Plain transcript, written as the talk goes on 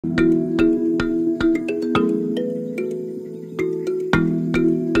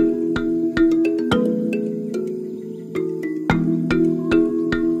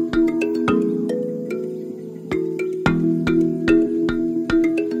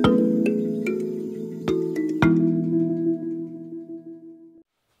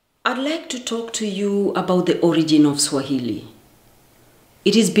I'd like to talk to you about the origin of Swahili.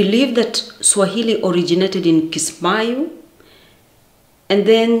 It is believed that Swahili originated in Kismayu, and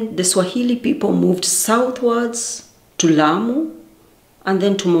then the Swahili people moved southwards to Lamu, and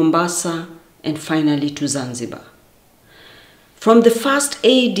then to Mombasa, and finally to Zanzibar. From the 1st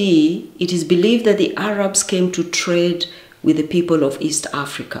AD, it is believed that the Arabs came to trade with the people of East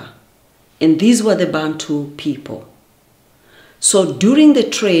Africa, and these were the Bantu people. So during the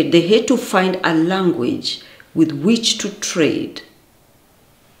trade, they had to find a language with which to trade,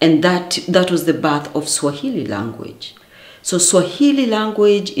 and that was the birth of Swahili language. So Swahili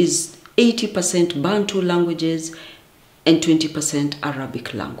language is 80% Bantu languages and 20%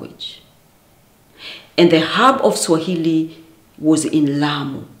 Arabic language. And the hub of Swahili was in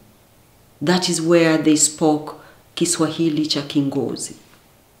Lamu. That is where they spoke Kiswahili cha Kingozi.